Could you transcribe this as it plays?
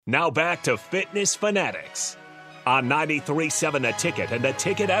Now back to Fitness Fanatics on 93.7 The Ticket and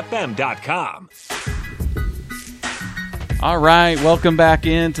theticketfm.com. All right, welcome back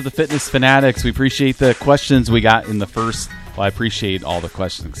into the Fitness Fanatics. We appreciate the questions we got in the first. Well, I appreciate all the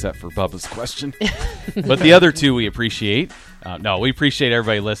questions except for Bubba's question. But the other two we appreciate. No, we appreciate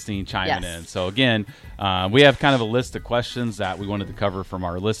everybody listening, chiming in. So, again, we have kind of a list of questions that we wanted to cover from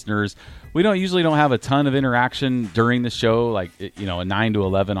our listeners. We usually don't have a ton of interaction during the show. Like, a 9 to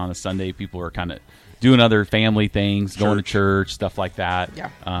 11 on a Sunday, people are kind of doing other family things, going to church, stuff like that.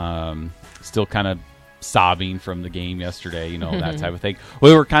 Yeah. Still kind of sobbing from the game yesterday, that type of thing.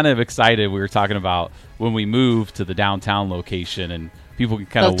 We were kind of excited. We were talking about when we moved to the downtown location and people can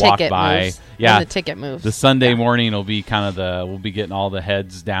kind of walk by. Moves. Yeah, the ticket moves. The Sunday morning will be kind of we'll be getting all the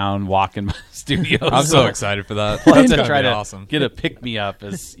heads down, walking by the studio. I'm so excited for that. We'll have That's to try to awesome. get a pick me up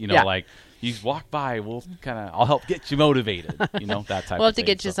as like you walk by. We'll I'll help get you motivated. That type. We'll of have to thing.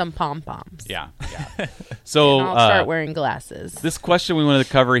 get you some pom poms. Yeah. So and I'll start wearing glasses. This question we wanted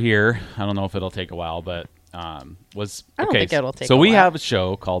to cover here. I don't know if it'll take a while, but was I don't think it'll take. So a we while. have a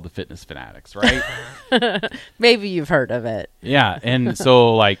show called the Fitness Fanatics, right? Maybe you've heard of it. Yeah, and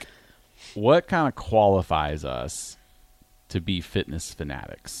so what kind of qualifies us to be fitness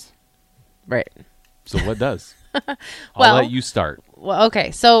fanatics? Right. So what does? Well, I'll let you start. Well,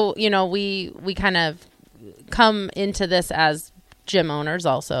 okay. So, we kind of come into this as gym owners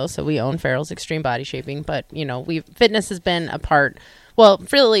also. So we own Farrell's Extreme Body Shaping, but, fitness has been a part. Well,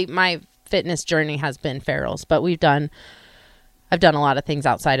 really, my fitness journey has been Farrell's, but I've done a lot of things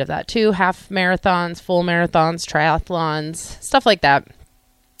outside of that too. Half marathons, full marathons, triathlons, stuff like that.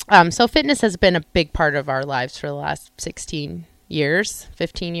 So fitness has been a big part of our lives for the last 15 years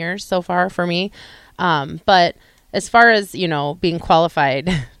so far for me. But as far as, being qualified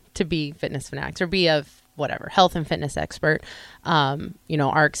to be fitness fanatics or be a health and fitness expert,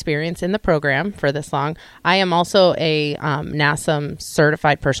 our experience in the program for this long, I am also a NASM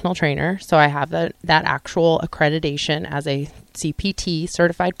certified personal trainer. So I have that actual accreditation as a CPT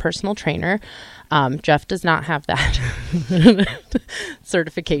certified personal trainer. Jeff does not have that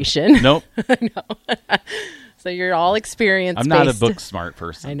certification. Nope. No. So you're all experienced. I'm not a book smart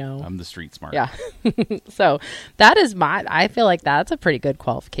person. I know. I'm the street smart. Yeah. So that is I feel like that's a pretty good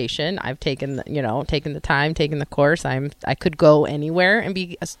qualification. I've taken the time, taken the course. I could go anywhere and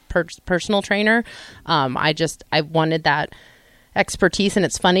be a personal trainer. I wanted that expertise, and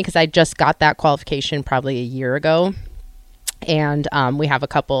it's funny because I just got that qualification probably a year ago. And we have a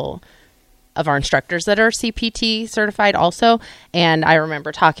couple of our instructors that are CPT certified also. And I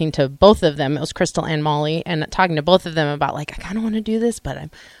remember talking to both of them. It was Crystal and Molly, and talking to both of them about I kind of want to do this, but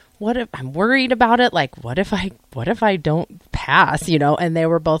what if I'm worried about it? What if I don't pass, And they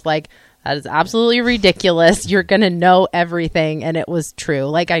were both like, that is absolutely ridiculous. You're going to know everything. And it was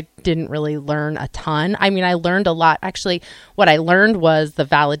true. I didn't really learn a ton. I mean, I learned a lot. Actually, what I learned was the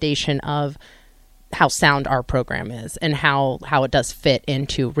validation of how sound our program is and how it does fit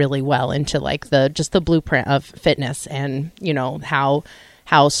into really well into the blueprint of fitness and,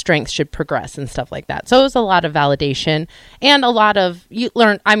 how strength should progress and stuff like that. So it was a lot of validation and a lot of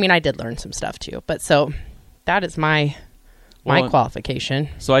I did learn some stuff too, but so that is my qualification.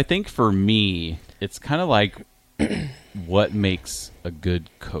 So I think for me, it's kind of like what makes a good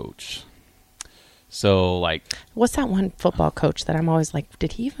coach. So, what's that one football coach that I'm always like,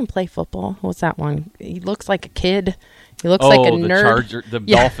 did he even play football? What's that one? He looks like a kid. He looks like a nerd. The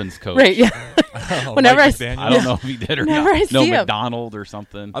Dolphins coach. Right, yeah. Whenever I don't know if he did or not. No, McDonald or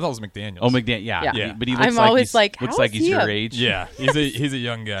something. I thought it was McDaniels. Oh, McDaniel. Yeah. But he looks looks like he's your age. Yeah, he's a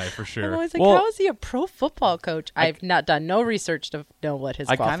young guy for sure. I'm always like, how is he a pro football coach? I've not done no research to know what his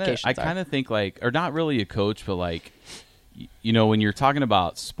qualifications are. I kind of think or not really a coach, but when you're talking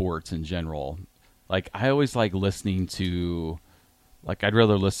about sports in general, I always like listening to, I'd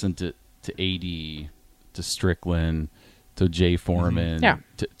rather listen to AD, to Strickland, to Jay Foreman,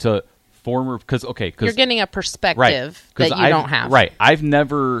 to former, because you're getting a perspective that you don't have. Right. I've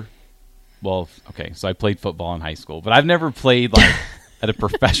never, so I played football in high school, but I've never played at a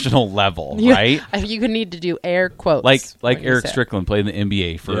professional level, right? You could need to do air quotes. Like Eric Strickland played in the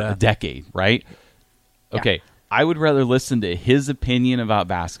NBA for a decade, right? Okay. Yeah. I would rather listen to his opinion about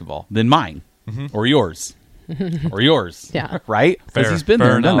basketball than mine. Or yours. Yeah. Right? Because he's been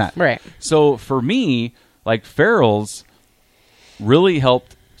there and done that. Right. So for me, Farrell's really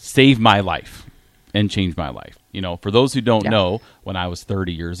helped save my life and change my life. For those who don't know, when I was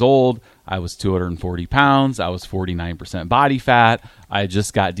 30 years old, I was 240 pounds. I was 49% body fat. I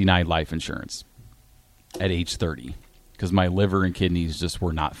just got denied life insurance at age 30 because my liver and kidneys just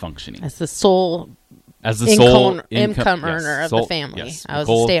were not functioning. That's the sole as the sole income earner of the family. Yes. I was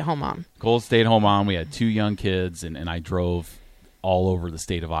a stay-at-home mom. Nicole, stay-at-home mom. We had 2 young kids, and I drove all over the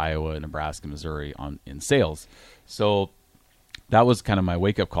state of Iowa, Nebraska, Missouri in sales. So that was kind of my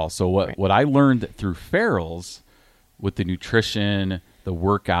wake-up call. So what I learned through Farrell's with the nutrition, the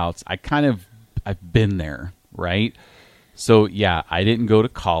workouts, I've been there, right? So yeah, I didn't go to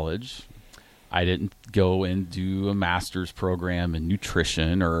college. I didn't go and do a master's program in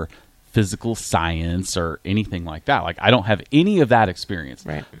nutrition or physical science or anything like that. Like, I don't have any of that experience.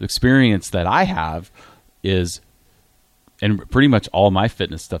 Right. The experience that I have is, and pretty much all my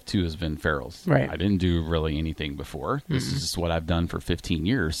fitness stuff too has been Farrell's. Right. I didn't do really anything before. This is just what I've done for 15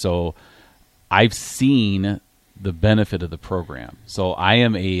 years. So I've seen the benefit of the program. So I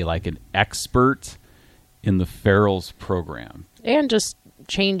am an expert in the Farrell's program. And just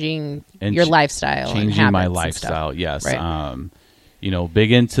changing And your lifestyle. Changing and my habits lifestyle, and stuff. yes. Right.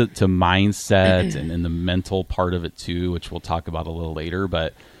 Big into mindset and the mental part of it too, which we'll talk about a little later.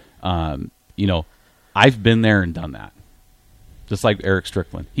 But, I've been there and done that. Just like Eric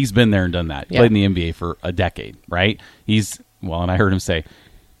Strickland. He's been there and done that. He played in the NBA for a decade, right? And I heard him say,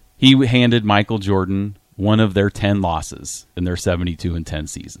 he handed Michael Jordan one of their 10 losses in their 72-10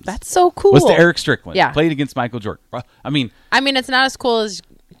 seasons. That's so cool. Was to Eric Strickland. Yeah. Played against Michael Jordan. I mean, it's not as cool as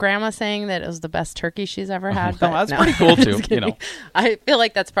Grandma saying that it was the best turkey she's ever had. But that's pretty cool too. I feel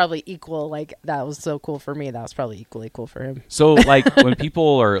like that's probably equal. Like, that was so cool for me. That was probably equally cool for him. So when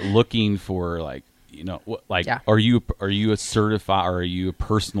people are looking for are you a certified or are you a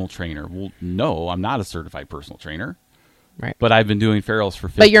personal trainer? Well, no, I'm not a certified personal trainer. Right. But I've been doing Farrell's for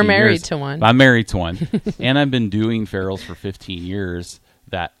 15 years. But you're married to one. I'm married to one. And I've been doing Farrell's for 15 years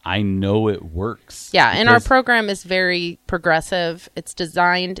that I know it works. Yeah, and our program is very progressive. It's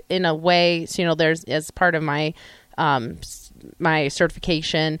designed in a way, so, there's, as part of my my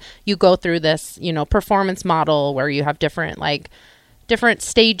certification, you go through this, performance model where you have different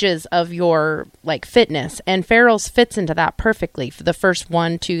stages of your fitness, and Farrell's fits into that perfectly for the first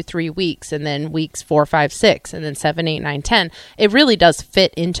 1, 2, 3 weeks, and then weeks 4, 5, 6, and then 7, 8, 9, 10. It really does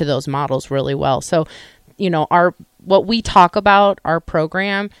fit into those models really well. So, what we talk about, our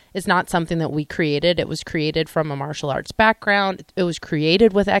program, is not something that we created. It was created from a martial arts background. It was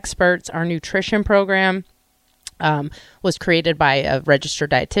created with experts. Our nutrition program was created by a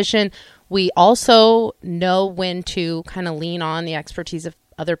registered dietitian. We also know when to kind of lean on the expertise of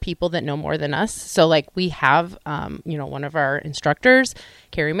other people that know more than us. So we have, one of our instructors,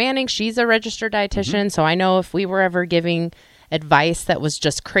 Carrie Manning, she's a registered dietitian. So I know if we were ever giving advice that was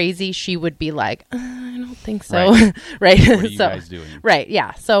just crazy, she would be like, I don't think so. Right. Right. What are you guys doing? Right.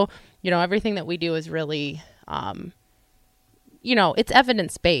 Yeah. So, everything that we do is really, it's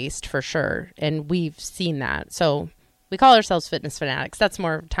evidence-based for sure. And we've seen that. So we call ourselves Fitness Fanatics. That's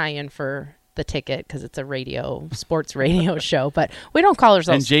more tie-in for the ticket because it's a sports radio show, but we don't call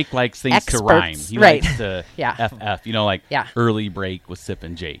ourselves And Jake likes things experts. to rhyme. He Right. likes to FF, early break with Sip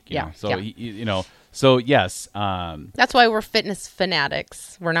and Jake. You know? So, so yes. That's why we're Fitness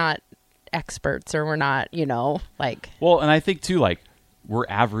Fanatics. We're not experts, or we're not, Well, and I think too, we're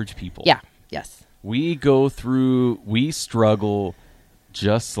average people. Yeah. Yes. We struggle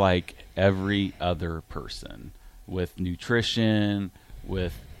just like every other person with nutrition,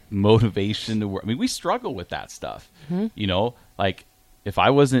 with motivation to work. We struggle with that stuff. If I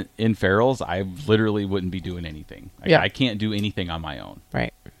wasn't in Farrell's, I literally wouldn't be doing anything. I can't do anything on my own.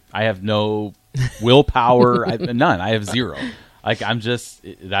 Right. I have no willpower. None. I have zero.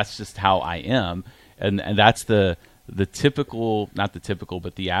 That's just how I am. And that's the typical, not the typical,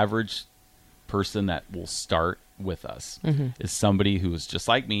 but the average person that will start with us is somebody who is just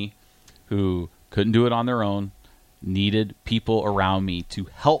like me, who couldn't do it on their own, needed people around me to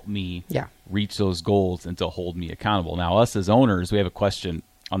help me reach those goals and to hold me accountable. Now, us as owners, we have a question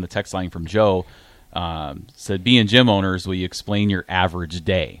on the text line from Joe. Said, being gym owners, will you explain your average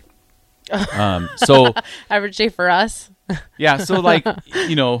day? So average day for us. Yeah. So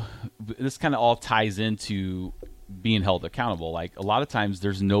this kind of all ties into being held accountable. A lot of times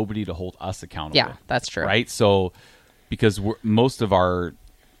there's nobody to hold us accountable. Yeah, that's true. Right. So because most of our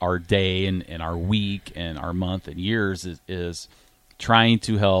day and our week and our month and years is trying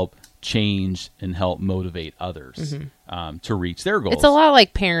to help change and help motivate others to reach their goals. It's a lot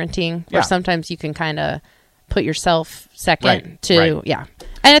like parenting, where sometimes you can kind of put yourself second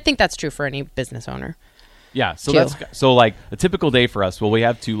and I think that's true for any business owner. Yeah. So a typical day for us, we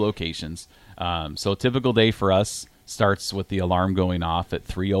have 2 locations. So a typical day for us starts with the alarm going off at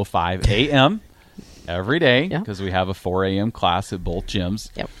 3:05 a.m. every day because we have a 4 a.m. class at both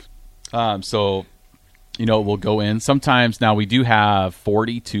gyms. Yep. So, we'll go in. Sometimes now we do have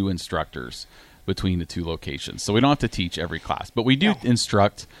 42 instructors between the two locations. So we don't have to teach every class, but we do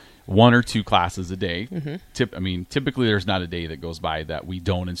instruct 1 or 2 classes a day. Typically there's not a day that goes by that we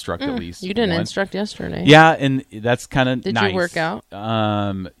don't instruct at least You didn't one. instruct yesterday. Yeah, and that's kind of Did nice. you work out?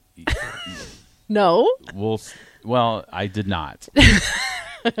 No. No. Well, I did not.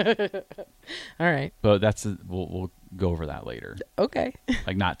 All right. But we'll go over that later. Okay.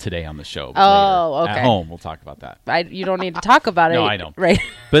 Like not today on the show. But Oh, later. okay. At home, we'll talk about that. You don't need to talk about it. No, I know. Right.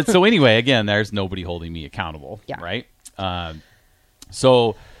 But so anyway, again, there's nobody holding me accountable. Yeah. Right.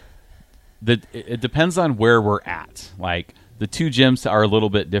 So it depends on where we're at. Like the 2 gyms are a little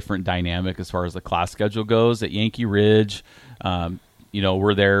bit different dynamic as far as the class schedule goes. At Yankee Ridge,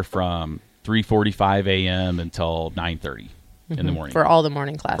 we're there from 3:45 a.m. until 9:30 in the morning For all the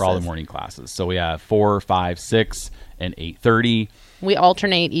morning classes. For all the morning classes. So we have 4, 5, 6, and 8:30. We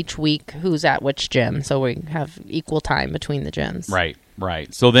alternate each week who's at which gym, so we have equal time between the gyms. Right.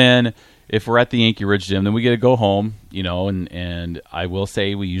 So then if we're at the Yankee Ridge gym, then we get to go home, and I will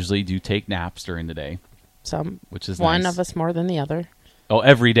say we usually do take naps during the day, which is one nice. of us more than the other. Oh,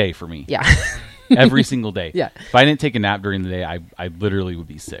 every day for me. Yeah. Every single day. Yeah. If I didn't take a nap during the day, I literally would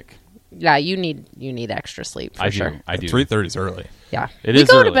be sick. Yeah, you need extra sleep for sure. I do. 3:30 is early. Yeah. It we is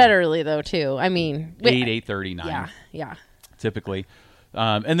go to early. bed early though too. I mean, 8:30, 9. Yeah. Typically.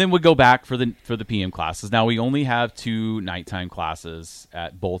 And then we go back for the PM classes. Now we only have 2 nighttime classes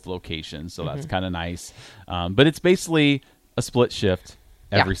at both locations, so that's kind of nice. But it's basically a split shift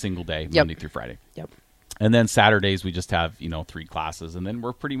every single day, Monday through Friday. Yep. And then Saturdays we just have 3 classes, and then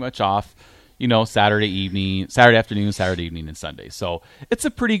we're pretty much off. Saturday afternoon, Saturday evening, and Sunday. So it's a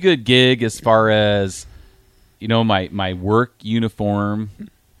pretty good gig as far as, my work uniform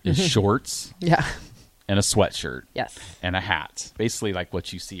is shorts Yeah. and a sweatshirt. Yes. And a hat. Basically like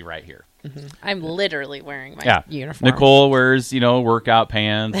what you see right here. I'm literally wearing my uniform. Nicole wears, workout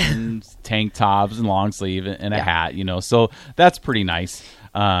pants and tank tops and long sleeve and a hat, so that's pretty nice.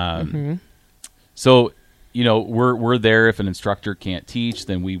 So, we're there. If an instructor can't teach,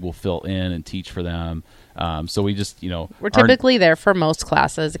 then we will fill in and teach for them. So we just, we're typically there for most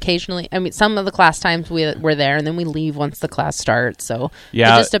classes. Occasionally, some of the class times we're there, and then we leave once the class starts. So it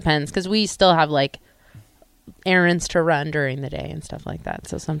just depends, because we still have like errands to run during the day and stuff like that.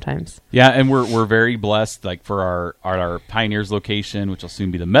 So sometimes, and we're very blessed. Like for our Pioneers location, which will soon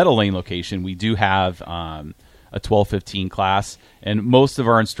be the Meadow Lane location, we do have a 12:15 class, and most of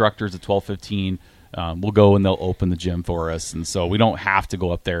our instructors at 12:15. We'll go and they'll open the gym for us, and so we don't have to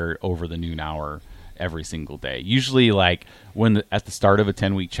go up there over the noon hour every single day. Usually, like at the start of a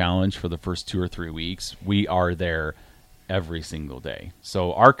 10-week challenge for the first 2 or 3 weeks, we are there every single day.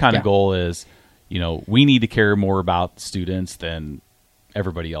 So our kind of goal is, we need to care more about students than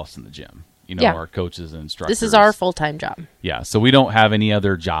everybody else in the gym. Our coaches and instructors. This is our full-time job. Yeah, so we don't have any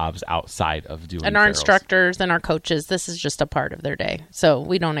other jobs outside of doing. And our Farrell's. instructors and our coaches, this is just a part of their day. So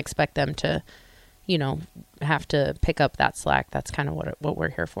we don't expect them to have to pick up that slack. That's kind of what we're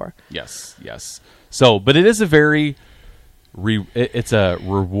here for. Yes. So, but it is a very, it's a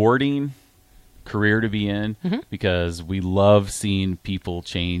rewarding career to be in, because we love seeing people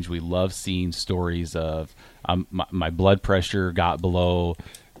change. We love seeing stories of my blood pressure got below,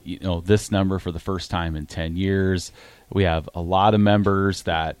 this number for the first time in 10 years. We have a lot of members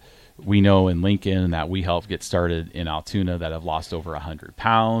that we know in Lincoln and that we helped get started in Altoona that have lost over 100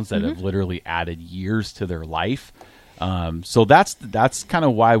 pounds, that have literally added years to their life. So that's kind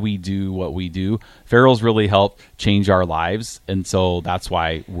of why we do what we do. Farrell's really helped change our lives, and so that's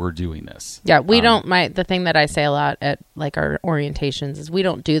why we're doing this. Yeah, we don't. The thing that I say a lot at like our orientations is we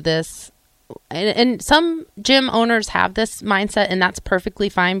don't do this. And some gym owners have this mindset, and that's perfectly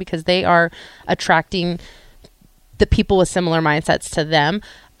fine, because they are attracting the people with similar mindsets to them.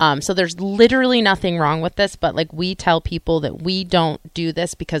 So there's literally nothing wrong with this, but like we tell people that we don't do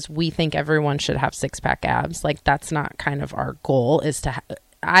this because we think everyone should have 6-pack abs. Like that's not kind of our goal. Is to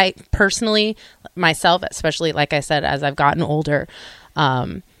I personally, myself, especially like I said, as I've gotten older,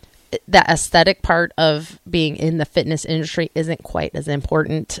 that aesthetic part of being in the fitness industry isn't quite as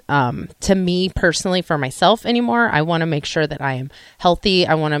important to me personally, for myself anymore. I want to make sure that I am healthy.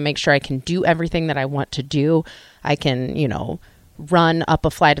 I want to make sure I can do everything that I want to do. I can, run up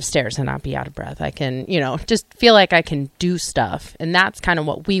a flight of stairs and not be out of breath. I can, just feel like I can do stuff. And that's kind of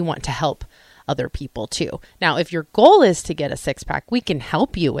what we want to help other people too. Now, if your goal is to get a 6-pack, we can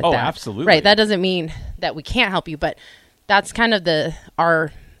help you with that. Absolutely. Right. That doesn't mean that we can't help you, but that's kind of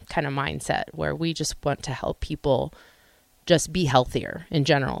our kind of mindset, where we just want to help people just be healthier in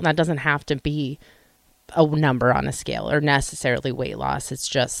general. And that doesn't have to be a number on a scale or necessarily weight loss. It's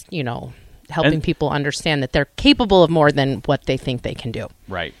just, helping And- people understand that they're capable of more than what they think they can do.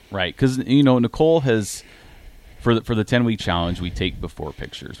 Right. Because Nicole has for the 10-week challenge, we take before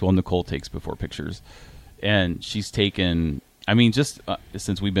pictures. Well, Nicole takes before pictures, and she's taken. I mean, just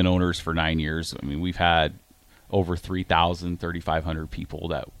since we've been owners for 9 years, I mean, we've had over 3,500 people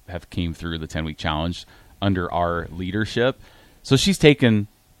that have came through the 10-week challenge under our leadership. So she's taken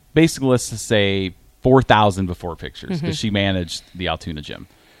basically, let's just say, 4,000 before pictures because she managed the Altoona gym.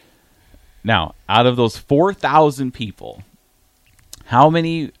 Now, out of those 4,000 people, how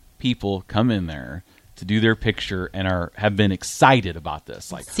many people come in there to do their picture and have been excited about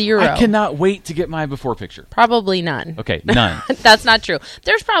this? Like, 0. I cannot wait to get my before picture. Probably none. Okay, none. That's not true.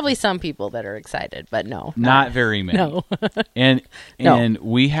 There's probably some people that are excited, but no. Not very many. No. And No.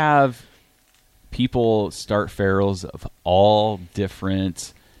 we have people start ferals of all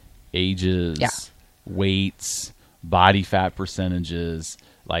different ages, Yeah. weights, body fat percentages,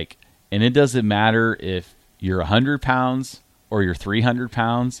 like, and it doesn't matter if you're 100 pounds or you're 300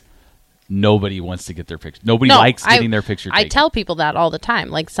 pounds. Nobody wants to get their picture. Nobody likes getting their picture taken. I tell people that all the time.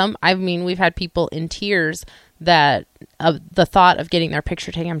 Like we've had people in tears that the thought of getting their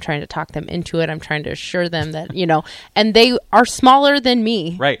picture taken, I'm trying to talk them into it. I'm trying to assure them that, and they are smaller than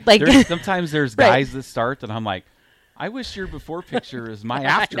me. Right. Like Sometimes there's Right. guys that start and I'm like, I wish your before picture is my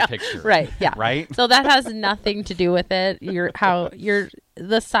after picture. Right. Yeah. Right. So that has nothing to do with it.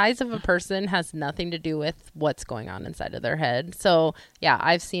 The size of a person has nothing to do with what's going on inside of their head. So yeah,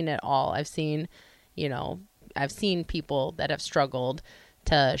 I've seen it all. I've seen people that have struggled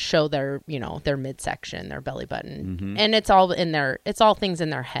to show their midsection, their belly button. And it's all things in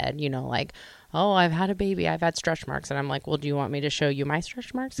their head, like, oh, I've had a baby, I've had stretch marks. And I'm like, well, do you want me to show you my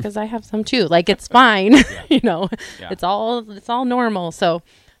stretch marks? Because I have some too. Like, it's fine. Yeah. It's all normal. So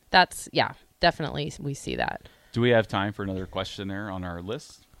that's, definitely we see that. Do we have time for another question there on our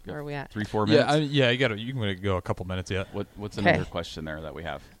list? Where are we at? 3-4 minutes? You can go a couple minutes yet. What's Okay. another question there that we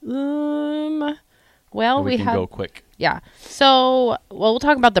have? Well, We can have go quick. Yeah. So, we'll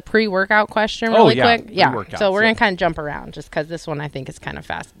talk about the pre-workout question really quick. Yeah. Pre-workouts, So we're yeah. going to kind of jump around just because this one I think is kind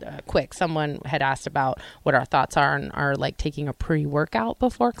of quick. Someone had asked about what our thoughts are on our like taking a pre-workout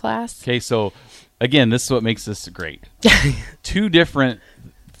before class. Okay, so again, this is what makes this great. Two different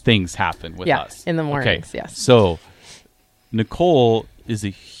things happen with Yeah, us. in the mornings, Okay, yes. So Nicole is a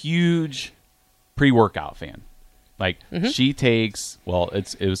huge pre-workout fan. Like she takes,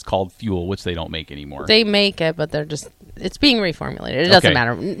 it was called Fuel, which they don't make anymore. They make it, but it's being reformulated. It doesn't Okay.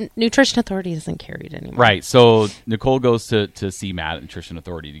 matter. Nutrition Authority doesn't carry it anymore. Right. So Nicole goes to see Matt at Nutrition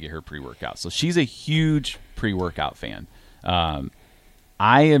Authority to get her pre-workout. So she's a huge pre-workout fan. I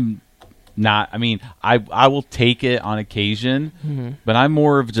am not. I mean, I will take it on occasion, but I'm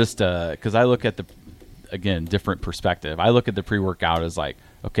more of just because I look at different perspective. I look at the pre-workout as like,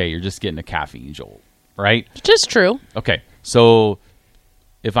 okay, you're just getting a caffeine jolt, right? Which is true. Okay, so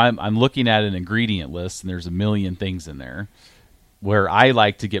if I'm looking at an ingredient list and there's a million things in there, where I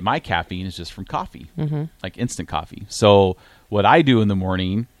like to get my caffeine is just from coffee, like instant coffee. So what I do in the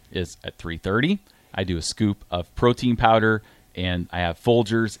morning is at 3:30, I do a scoop of protein powder, and I have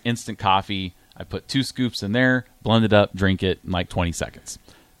Folgers instant coffee. I put 2 scoops in there, blend it up, drink it in like 20 seconds.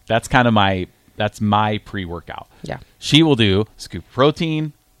 That's kind of my pre-workout. Yeah. She will do scoop of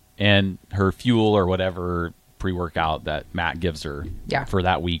protein and her Fuel or whatever pre-workout that Matt gives her for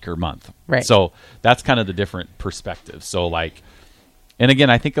that week or month. Right. So that's kind of the different perspective. So like, and again,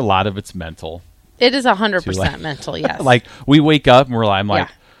 I think a lot of it's mental. It is 100% like- mental, yes. Like we wake up and I'm like,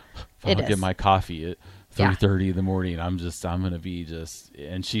 if I It don't get is. my coffee at Yeah. 3:30 in the morning, I'm going to be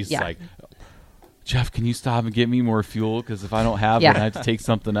and she's Yeah. like, Jeff, can you stop and get me more Fuel? Because if I don't have Yeah. it, I have to take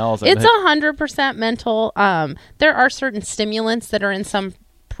something else. It's 100% mental. There are certain stimulants that are in some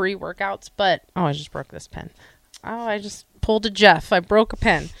pre-workouts, but I just broke this pen. I just pulled a Jeff. I broke a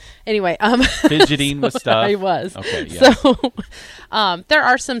pen. Anyway, fidgeting with stuff. I was. Okay, yeah. So, there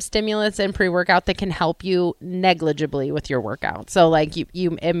are some stimulants in pre-workout that can help you negligibly with your workout. So, like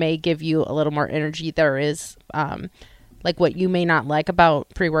it may give you a little more energy. There is, like what you may not like about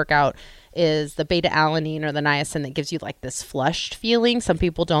pre-workout is the beta-alanine or the niacin that gives you like this flushed feeling. Some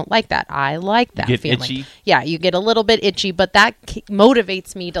people don't like that. I like that Get feeling. itchy? Yeah, you get a little bit itchy, but that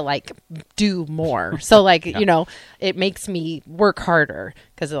motivates me to like do more. So like, it makes me work harder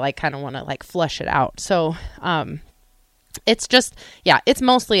because I like kind of want to like flush it out. So, it's just, it's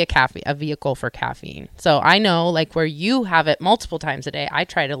mostly a vehicle for caffeine. So I know like where you have it multiple times a day, I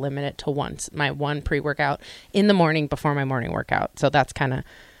try to limit it to my one pre-workout in the morning before my morning workout. So that's kind of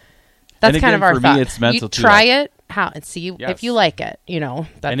That's And kind again, of our for thought. me, it's mental you too, try like- it and see Yes. if you like it. You know,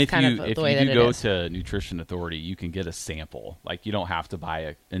 that's And if kind you of if the way you that do it go is. to Nutrition Authority, you can get a sample. Like you don't have to buy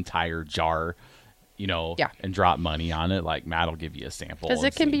an entire jar, Yeah. and drop money on it. Like Matt will give you a sample Because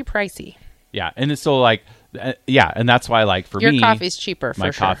and it can see. be pricey. Yeah, and it's so like, and that's why like for Your me, coffee's cheaper for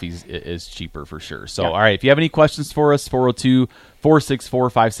my sure. coffee's is cheaper for sure. So Yeah. all right, if you have any questions for us,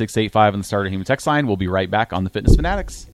 402-464-5685 on the Starter Human text line. We'll be right back on the Fitness Fanatics.